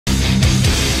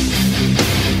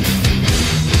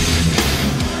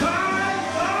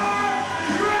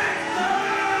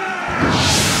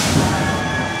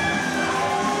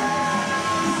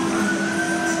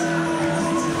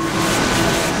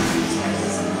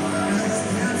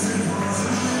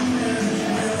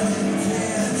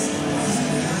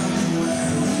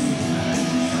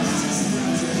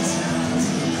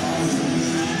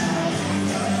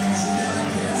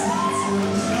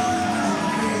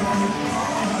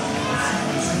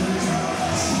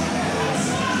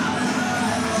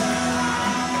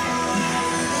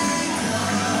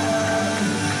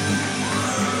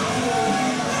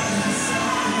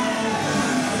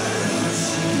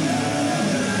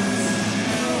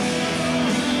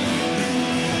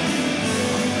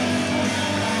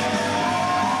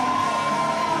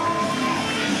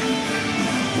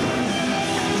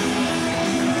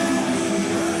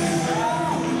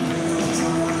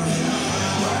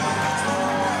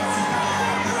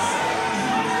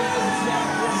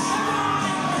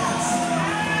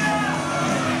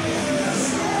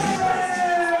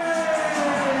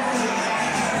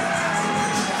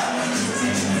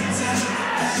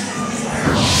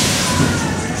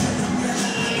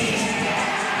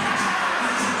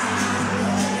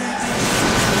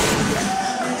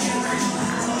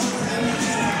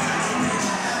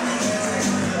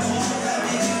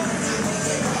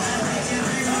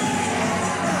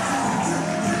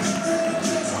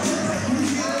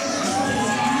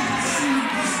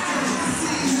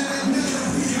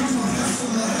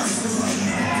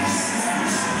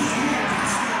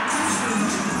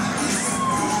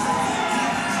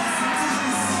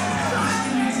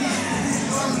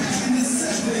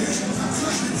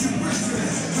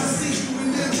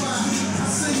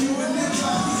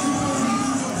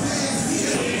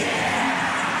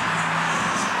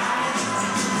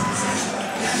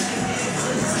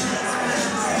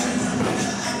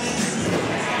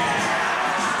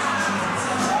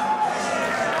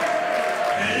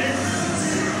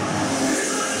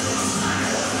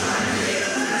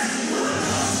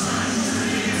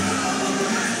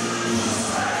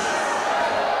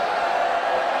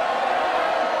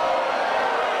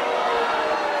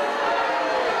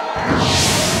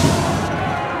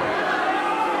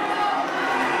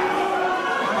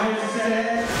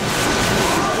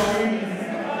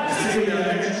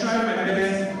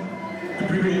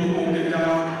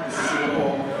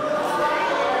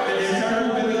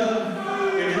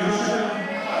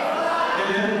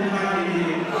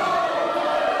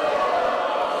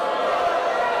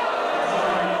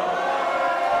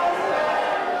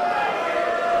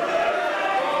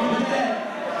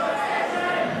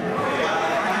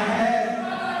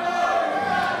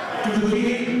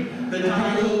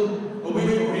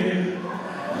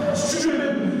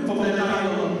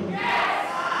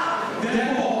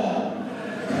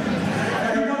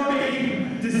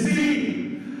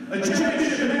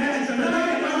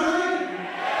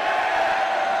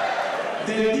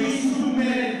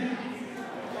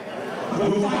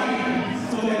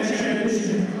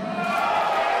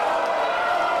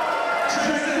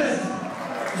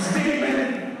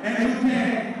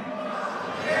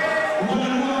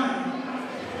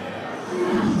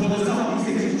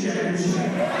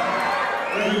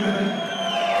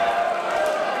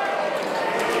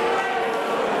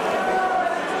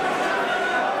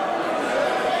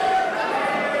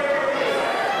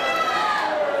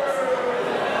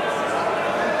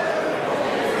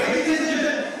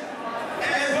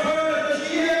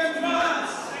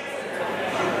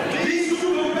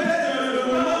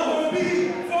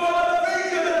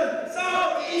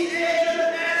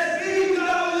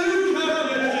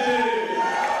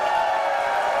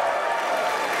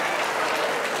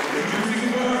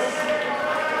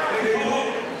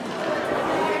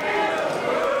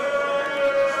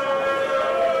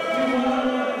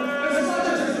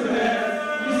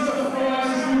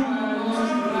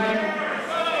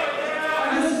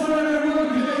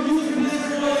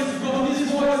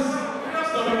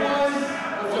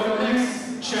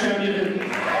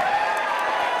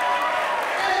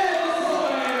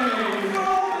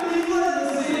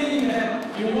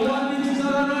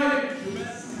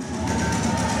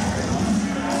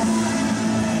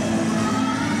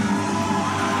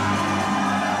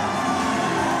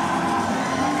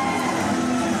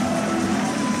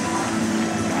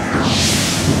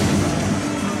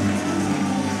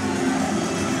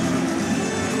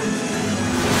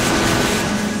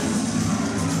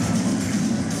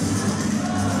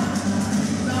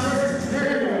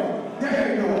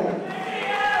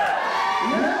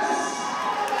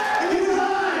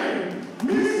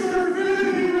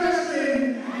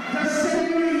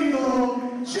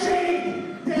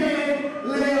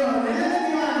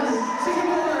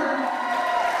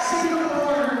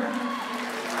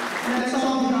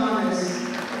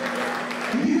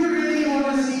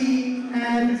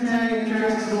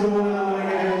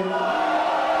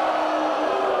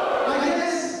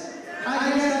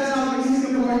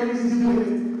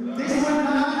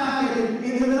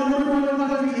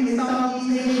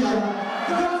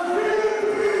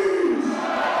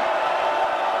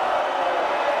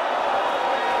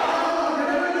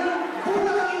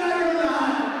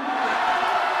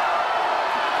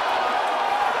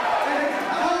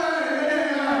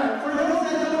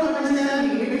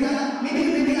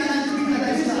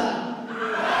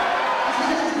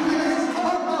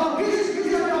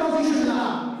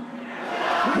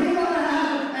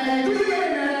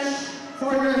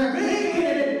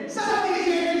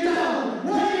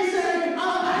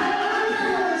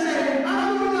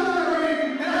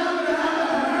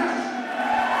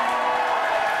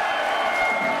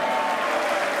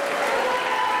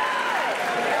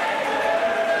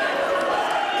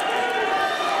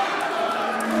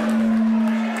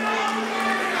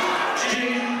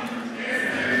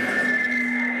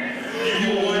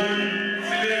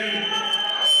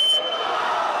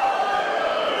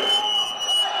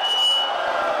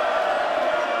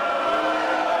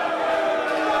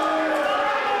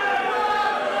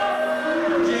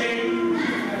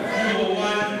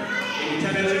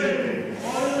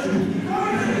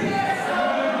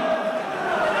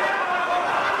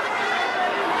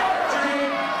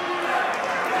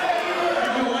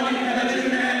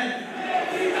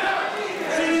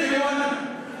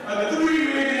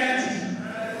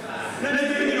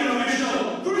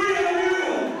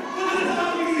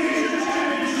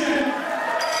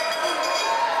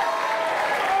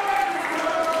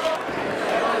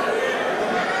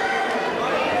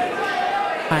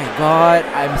god,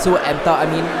 I'm so amped up. I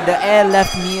mean, the air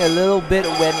left me a little bit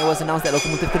when it was announced that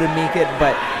Locomotive couldn't make it,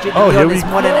 but Jake De Leon is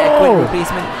more than an adequate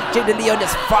replacement. Jake De Leon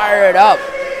just fired up.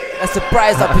 A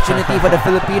surprise opportunity for the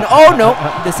Filipino. Oh no,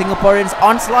 the Singaporeans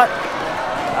onslaught.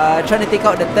 Trying to take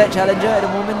out the third challenger at the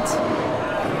moment.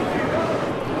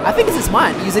 I think this is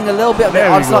smart, using a little bit of the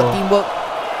onslaught teamwork.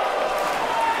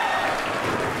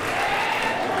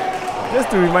 Just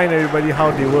to remind everybody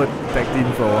how they were tag team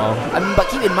for a while. I mean, but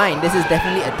keep in mind, this is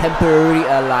definitely a temporary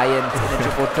alliance in a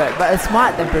triple threat, but a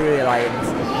smart temporary alliance.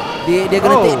 They're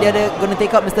gonna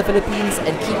take up Mr. Philippines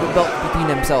and keep the belt between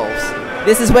themselves.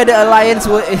 This is where the alliance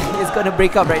is gonna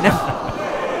break up right now.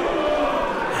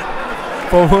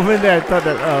 For a moment there, I thought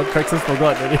that Traxxas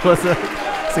forgot that it was a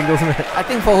singles match. I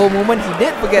think for a whole moment he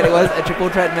did forget it was a triple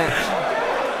threat match.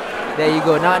 There you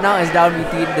go. Now it's down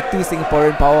between the two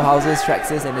Singaporean powerhouses,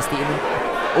 Traxxas and the Statement.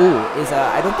 Oh,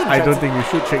 I don't think we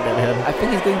should shake that hand. I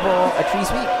think he's going for a 3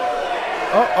 sweep.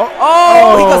 Oh!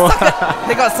 He got suckered.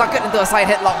 They got suckered into a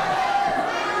side headlock.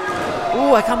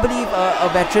 Oh, I can't believe a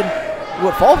veteran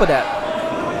would fall for that.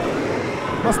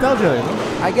 Nostalgia, you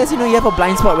know? I guess you have a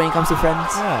blind spot when it comes to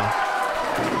friends. Yeah.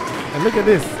 And look at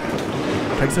this.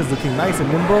 Traxxas looking nice and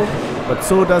nimble, but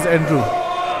so does Andrew.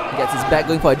 He gets his back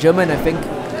going for a German, I think.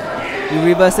 He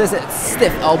reverses it,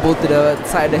 stiff elbow to the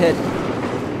side of the head.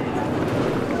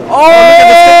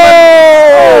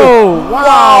 Oh!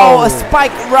 Wow! A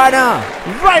spike runner!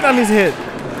 Right on his head!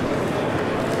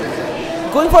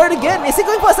 Going for it again. Is he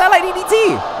going for a satellite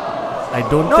DDT? I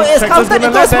don't know. think It's counted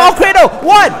into a small cradle. 1,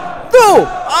 2!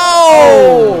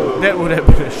 Oh! That would have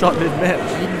been a short-lived match.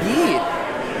 Indeed.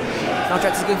 Now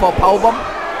Traxxas is going for a powerbomb.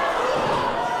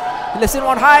 He lifts in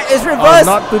one high. It's reversed.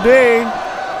 Not today.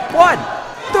 1,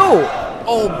 2.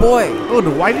 Oh boy. Oh,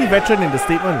 the wily veteran in the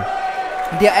Statement.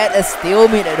 They're at a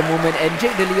stalemate at the moment, and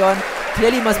Jake De Leon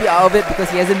clearly must be out of it because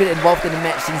he hasn't been involved in the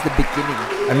match since the beginning.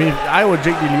 I mean, if I were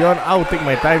Jake De Leon, I would take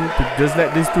my time to just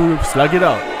let these two slug it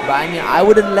out. But I mean, I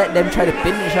wouldn't let them try to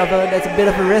pin each other. That's a bit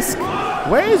of a risk.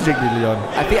 Where is Jake De Leon?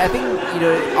 I think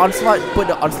Onslaught put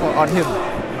the onslaught on him.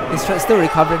 He's still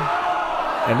recovering.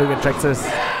 And look at Traxxas.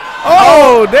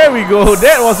 Oh, there we go.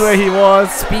 That was where he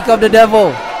was. Speak of the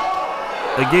devil.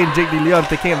 Again, Jake De Leon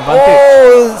taking advantage.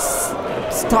 Oh,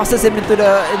 tosses him into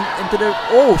the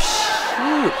oh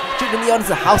shoot! Jake De Leon's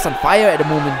a house on fire at the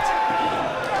moment.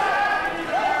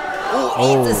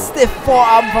 Oh, it's a stiff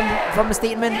forearm from the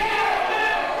Statement.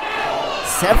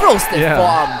 Several stiff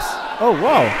forearms. Oh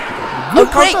wow!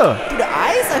 Good counter to the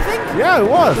eyes, I think. Yeah, it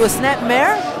was. To a snap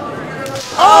mare.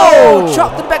 Oh,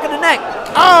 chopped the back of the neck.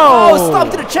 Oh, stomp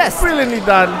to the chest. Brilliantly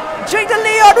done. Jake De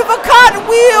Leon with a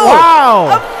cartwheel. Wow!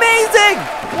 Amazing.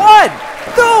 1,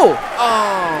 2.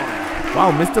 Oh.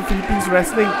 Wow, Mr. Philippines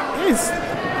Wrestling is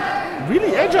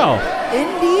really agile.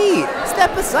 Indeed.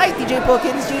 Step aside, DJ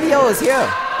Perkins. GDO is here.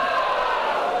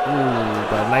 Ooh,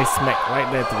 but a nice smack right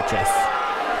there to the chest.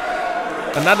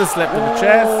 Another slap to the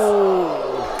chest.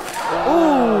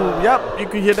 Ooh, yep, you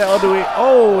can hear that all the way.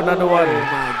 Oh, another one. Oh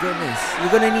my goodness.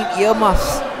 You're gonna need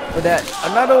earmuffs for that.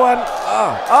 Another one.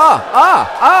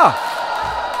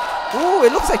 Ooh,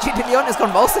 it looks like Jake De Leon is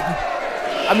convulsing.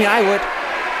 I mean, I would.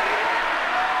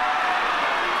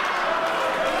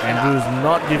 Andrew's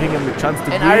not giving him the chance to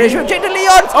breathe. Irish from Jake De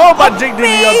Leon. Oh, but Jake De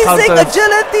Leon counters. Amazing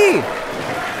agility.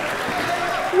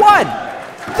 1,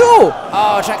 2.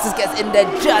 Oh, Traxxas gets in there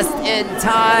just in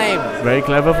time. Very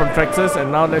clever from Traxxas,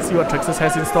 and now let's see what Traxxas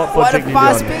has in store for Jake De Leon.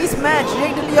 What a fast-paced match.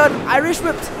 Jake De Leon, Irish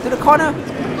whipped to the corner.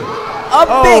 A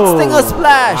big stinger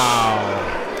splash. Wow.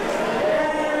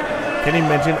 Can you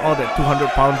imagine all that 200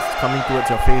 pounds coming towards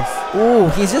your face? Ooh,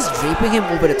 he's just draping him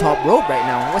over the top rope right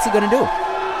now. What's he gonna do?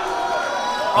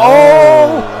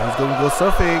 Oh, he's gonna go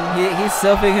surfing. He's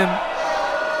surfing him.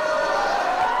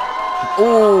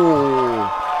 Oh,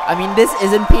 I mean, this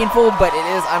isn't painful, but it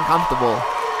is uncomfortable.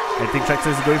 I think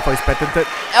Traxxas is going for his patented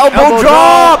elbow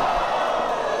drop.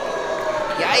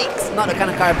 Yikes! Not the kind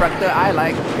of chiropractor I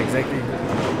like. Exactly.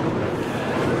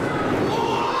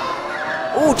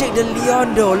 Oh, Jake De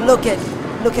Leon though, look at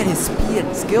his speed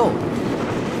and skill.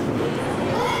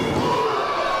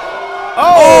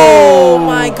 Oh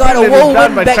my god, a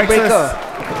whirlwind backbreaker.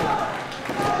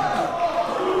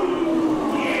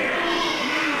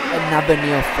 Another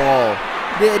near fall.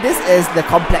 This is the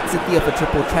complexity of a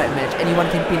triple threat match. Anyone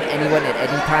can pin anyone at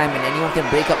any time, and anyone can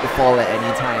break up the fall at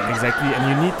any time. Exactly, and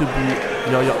you need to be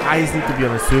your eyes need to be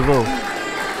on a swivel.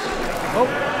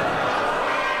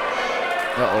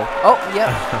 Oh, yeah.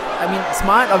 I mean,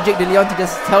 smart of Jake De Leon to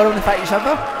just tell them to fight each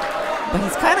other, but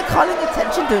he's kind of calling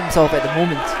attention to himself at the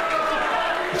moment.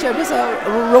 He should have just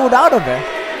rolled out of there.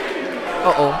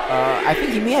 I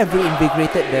think he may have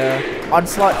reinvigorated the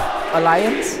Onslaught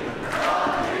alliance.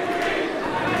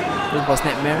 Going for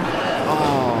snapmare.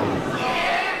 Oh.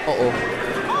 Uh-oh.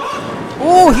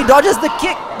 Oh, he dodges the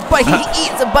kick, but he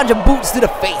eats a bunch of boots to the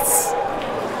face.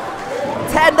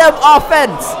 Tandem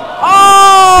offense.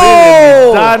 Oh!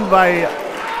 Brilliant. Done by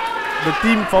the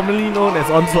team formerly known as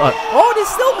Onslaught. Oh, they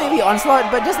still may be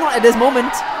Onslaught, but just not at this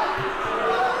moment.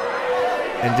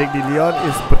 And Jake DeLeon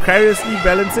is precariously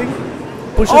balancing.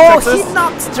 Pushes Traxxas. He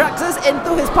knocks Traxxas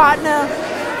into his partner.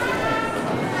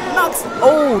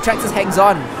 Traxxas hangs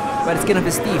on by the skin of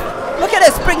his teeth. Look at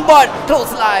that springboard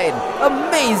clothesline.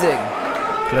 Amazing.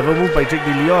 Clever move by Jake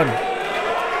DeLeon.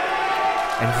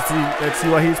 And let's see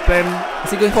what he's planning.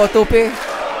 Is he going for a tope?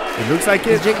 It looks like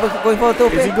it. Is Jake going for a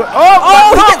tope? Is he he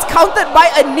gets countered by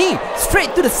a knee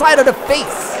straight to the side of the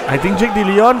face. I think Jake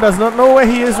DeLeon does not know where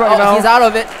he is right now. He's out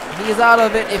of it. He is out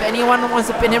of it. If anyone wants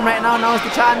to pin him right now, now's the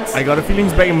chance. I got a feeling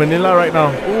he's back in Manila right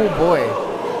now. Oh boy.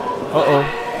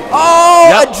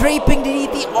 Yep. A draping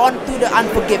DDT onto the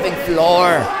unforgiving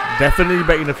floor. Definitely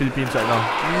back in the Philippines right now.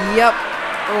 Yep.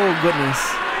 Oh goodness.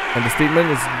 And the statement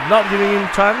is not giving him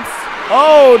chance.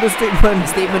 Oh, the statement.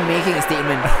 Statement making a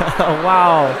statement.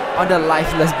 Wow. On the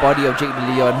lifeless body of Jake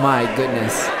DeLeon. My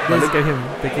goodness. But look at him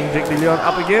taking Jake DeLeon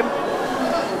up again.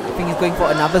 I think he's going for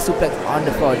another suplex on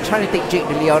the floor, trying to take Jake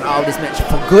DeLeon out of this match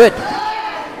for good.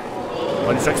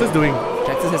 What is Traxxas doing?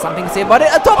 Traxxas has something to say about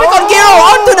it. A topic on Gero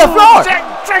onto the floor.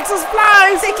 Traxxas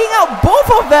flies, taking out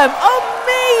both of them.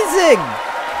 Amazing.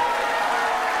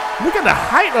 Look at the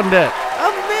height on that.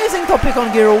 Amazing topic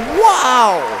on Gero.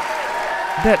 Wow.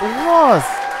 That was.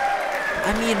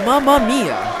 I mean, mamma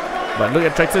mia. But look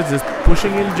at Traxxas just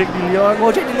pushing in Jake DeLeon.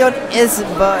 Well, Jake DeLeon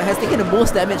has taken the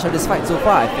most damage of this fight so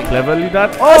far, I think. Cleverly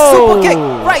done. A super kick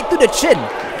right to the chin.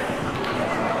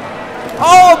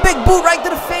 Oh, big boot right to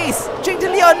the face. Jake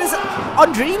DeLeon is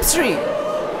on Dream Street.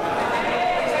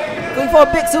 Going for a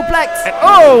big suplex.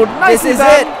 And nicely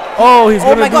done. He's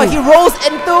gonna my god, he rolls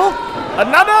into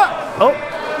another.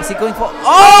 Is he going for?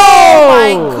 Oh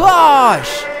my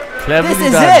gosh. Cleverly This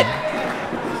is done. it.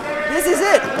 This is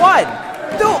it. 1,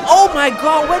 2. Oh my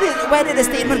god, where did the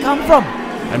statement come from?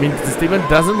 I mean, the statement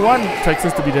doesn't want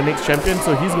Traxxas to be the next champion,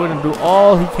 so he's going to do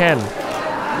all he can.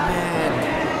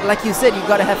 Man, like you said, you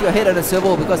gotta have your head on a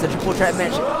swivel because the triple threat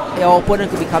match, your opponent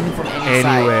could be coming from any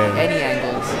side, any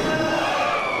angles.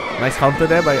 Nice counter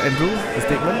there by Andrew, the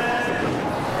statement.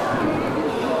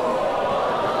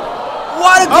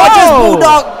 What a gorgeous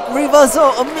bulldog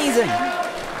reversal, amazing.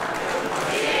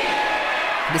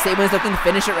 The statement is looking to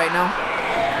finish it right now.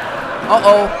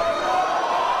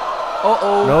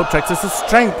 No, Traxxas'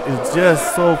 strength is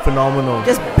just so phenomenal.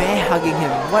 Just bear hugging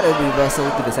him. What a reversal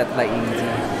to the satellite EDT.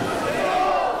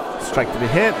 Strike to the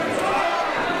head.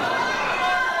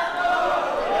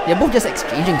 They're both just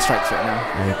exchanging strikes right now.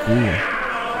 I agree.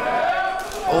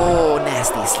 Oh,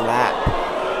 nasty slap.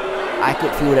 I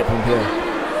could feel that from here.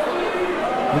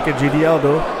 Look at JDL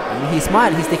though. I mean, he's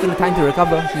smart. He's taking the time to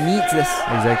recover. He needs this.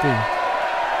 Exactly.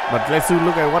 But let's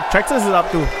look at what Traxxas is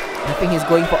up to. I think he's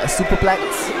going for a superplex.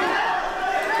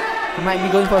 He might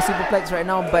be going for a superplex right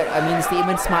now, but I mean, the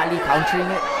statement smartly countering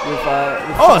it with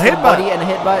headbutt. body and a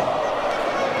headbutt.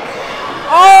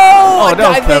 Oh, a that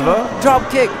was diving clever. drop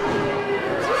kick.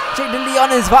 Jake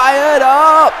DeLeon is fired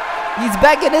up. He's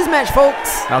back in this match,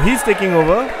 folks. Now he's taking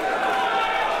over.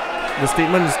 The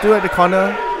statement is still at the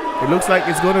corner. It looks like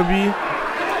it's going to be...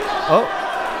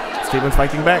 Statement's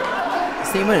fighting back.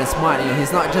 Statement is smart.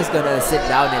 He's not just going to sit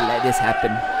down and let this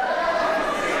happen.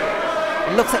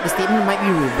 It looks like the statement might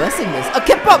be reversing this. A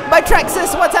kip up by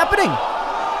Traxxas. What's happening?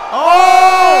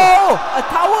 Oh! A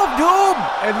Tower of Doom!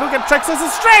 And look at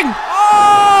Traxxas' strength!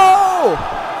 Oh!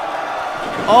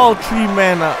 All 3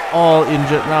 men are all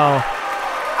injured now.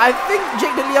 I think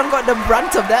Jake DeLeon got the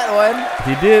brunt of that one.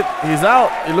 He did. He's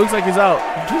out. It looks like he's out.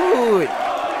 Dude.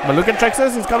 But look at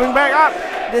Traxxas. He's coming back up.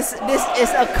 This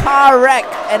is a car wreck,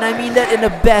 and I mean that in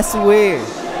the best way.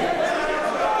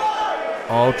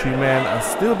 All 3 men are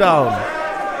still down.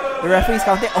 The referee's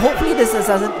counting. Hopefully this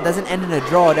doesn't end in a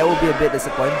draw. That would be a bit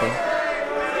disappointing.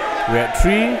 We're at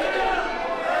 3.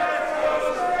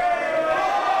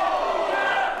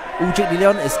 Jake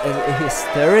DeLeon is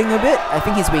stirring a bit. I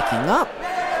think he's waking up.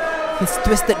 His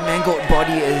twisted, mangled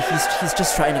body, he's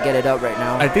just trying to get it out right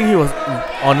now. I think he was,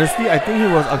 honestly,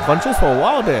 unconscious for a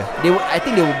while there. I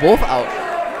think they were both out.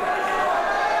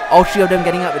 All 3 of them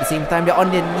getting up at the same time. They're on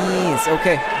their knees.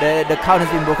 Okay, the count has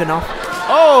been broken off.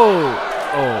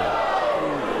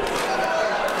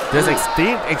 Just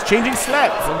exchanging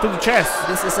slaps onto the chest.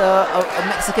 This is a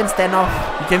Mexican standoff.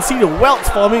 You can see the welts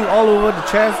forming all over the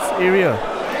chest area.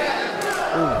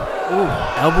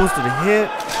 Elbows to the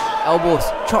head. Elbows,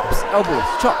 chops, elbows,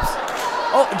 chops.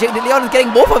 Oh, Jake DeLeon is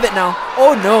getting both of it now.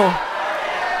 Oh no.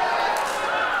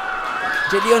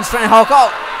 Jake de Leon's trying to hawk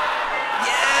out.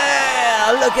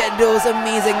 Yeah, look at those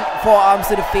amazing forearms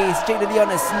to the face. Jake de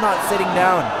Leon is not sitting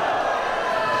down.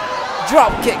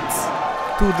 Drop kicks.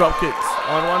 2 drop kicks.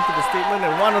 On one to the statement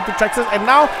and one onto Traxxas. And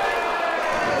now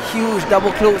huge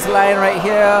double clothesline right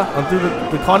here. Onto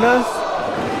the corners.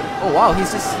 Oh wow,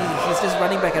 he's just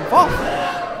running back and forth.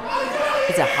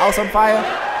 It's a house on fire.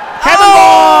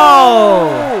 Cannonball!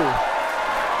 Oh!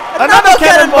 Another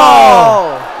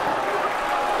cannonball!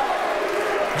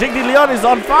 Jake de Leon is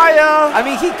on fire. I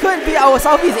mean, he could be our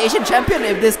Southeast Asian champion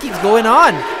if this keeps going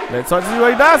on. Let's see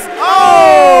what he does.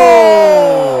 Oh!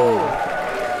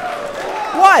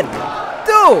 1,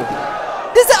 2.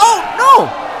 This is no!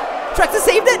 Traxxas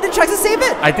saved it. Did Traxxas save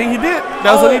it? I think he did.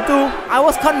 That was only 2. I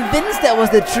was convinced that was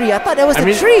the 3. I thought that was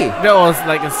the 3. That was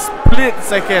like a split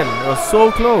second. It was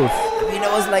so close. I mean,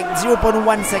 that was like 0.1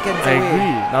 seconds away. I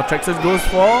agree. Now Traxxas goes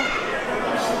for...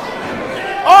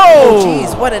 Oh,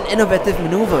 jeez, what an innovative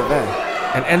maneuver there.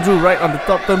 And Andrew right on the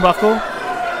top turnbuckle.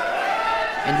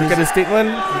 Look at the statement.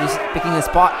 He's picking a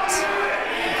spot.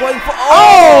 Going for...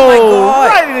 Oh my god!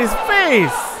 Right in his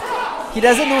face! He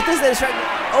doesn't notice that it's right...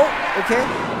 Oh, okay.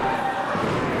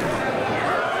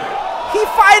 He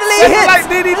finally hits!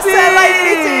 DDT! The satellite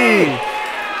DDT!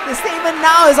 The statement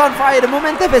now is on fire. The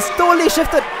momentum has totally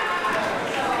shifted.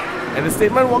 And the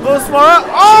statement goes for it.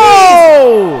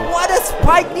 Oh! What a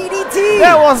spike DDT!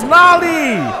 That was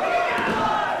gnarly!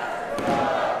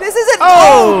 This isn't...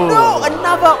 Oh no!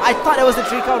 Another... I thought it was the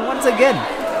 3 count once again.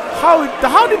 How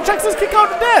did Traxxas kick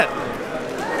out of that?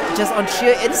 Just on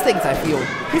sheer instinct, I feel.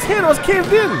 His head was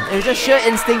caved in. It was just sheer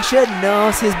instinct, sheer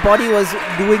nerves. His body was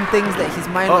doing things that his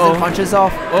mind wasn't conscious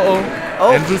of. Oh,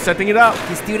 Andrew's setting it up.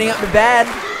 He's tuning up the band.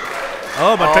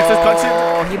 Oh, but Traxxas caught him.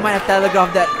 Oh, he might have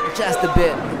telegraphed that just a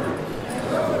bit.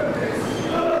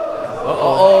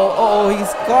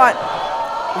 He's got...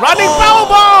 Running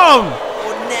powerbomb!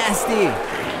 Oh, nasty.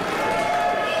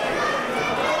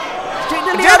 Jake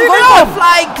de Leon going for a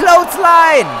flying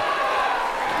clothesline.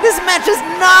 This match is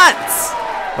nuts!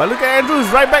 But look at Andrew,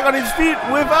 he's right back on his feet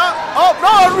with a... Oh,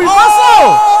 no,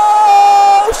 reversal!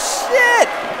 Oh, shit!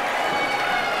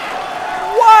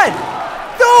 1,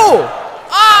 2!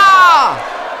 Ah!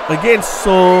 Again,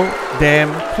 so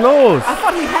damn close. I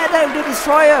thought he had that with the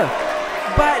Destroyer.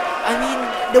 But, I mean,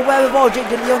 the wherewithal of Jake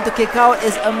de Leon to kick out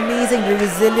is amazing. The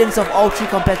resilience of all 3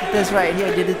 competitors right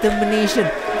here. The determination.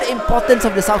 The importance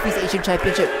of the Southeast Asian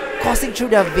Championship coursing through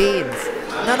their veins.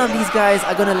 None of these guys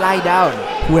are gonna lie down.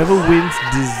 Whoever wins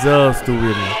deserves to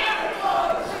win.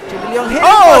 Jake de Leon hit for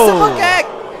a super kick!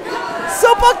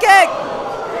 Super kick!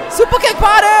 Super kick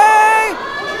party!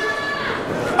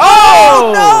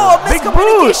 Oh no!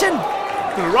 Miscommunication!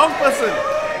 To the wrong person.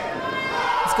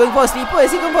 He's going for a sleeper.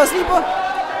 Is he going for a sleeper?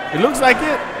 It looks like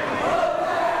it.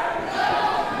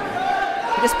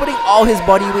 He's just putting all his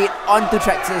body weight onto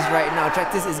Traxxas right now.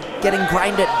 Traxxas is getting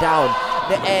grinded down.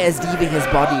 The air is leaving his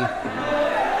body.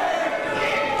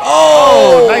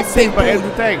 Oh, nice save by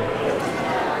Andrew Tang.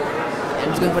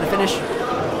 And he's going for the finish.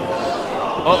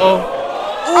 Oh,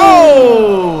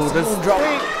 the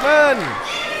statement.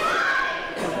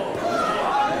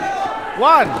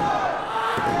 1.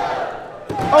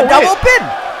 A double pin.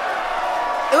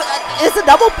 It's a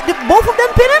double. Did both of them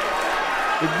pin him?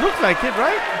 It looked like it,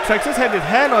 right? Traxxas had his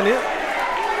hand on it.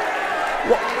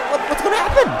 What's gonna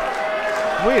happen?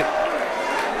 Wait.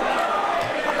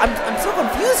 I'm so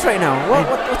confused right now.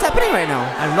 What's happening right now?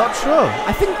 I'm not sure.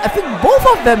 I think both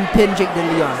of them pinned Jake de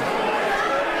Leon.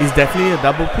 It's definitely a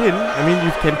double pin. I mean,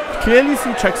 you can clearly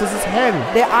see Traxxas' hand.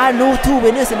 There are no 2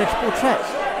 winners in a triple threat.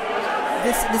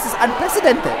 This is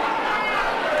unprecedented.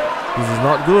 This is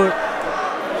not good.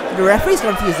 The referee's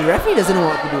confused. The referee doesn't know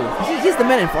what to do. He's the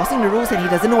man enforcing the rules and he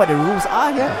doesn't know what the rules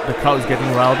are here. The crowd is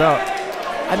getting riled up.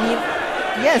 I mean,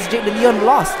 yes, Jake de Leon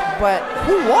lost, but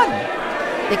who won?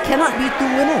 There cannot be 2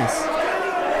 winners.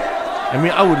 I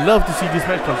mean, I would love to see this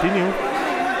match continue.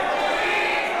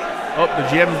 Oh, the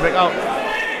GM is back out.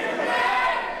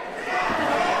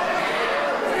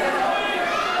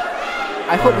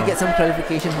 I hope we get some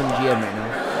clarification from the GM right now.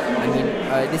 I mean,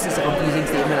 this is a confusing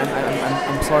statement.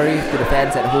 I'm sorry to the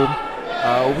fans at home.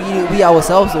 We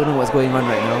ourselves don't know what's going on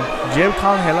right now. GM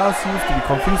Carl Hella seems to be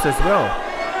confused as well.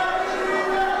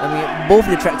 I mean, both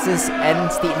the Traxxas and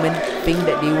Statement think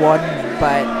that they won,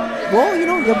 but, well, you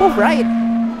know, they're both right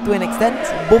to an extent.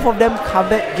 Both of them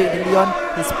covered Jake de Leon.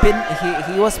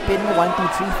 He was pinned 1, 2,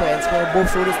 3 fair and square, both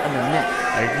shoulders on the neck.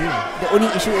 I agree. The only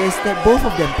issue is that both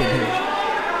of them pinned him.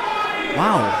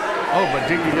 Wow. Oh, but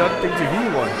Jake de Leon thinks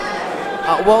he won.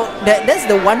 Well, that's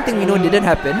the one thing we know didn't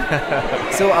happen.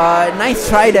 So nice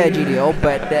try there, GDO,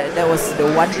 but that was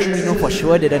the one thing we know for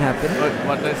sure didn't happen.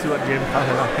 But let's see what James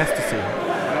has to say.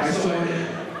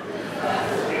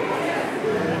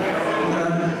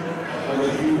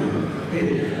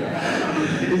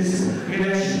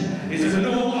 It's a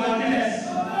no contest.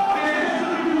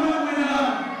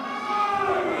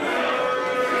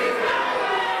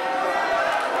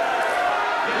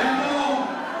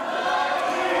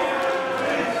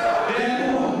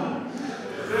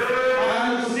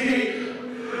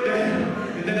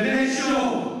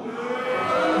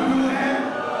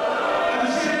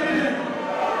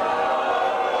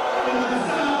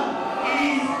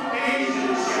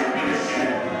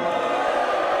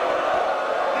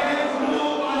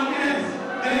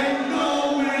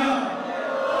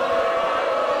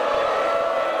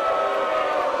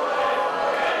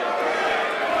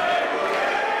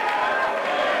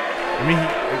 I mean,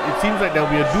 it seems like there'll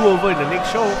be a do-over in the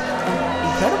next show.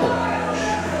 Incredible.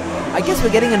 I guess we're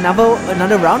getting another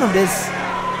round of this.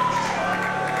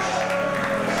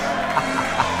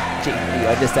 Jake, you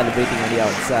are just celebrating on the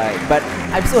outside. But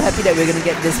I'm so happy that we're going to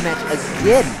get this match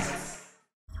again.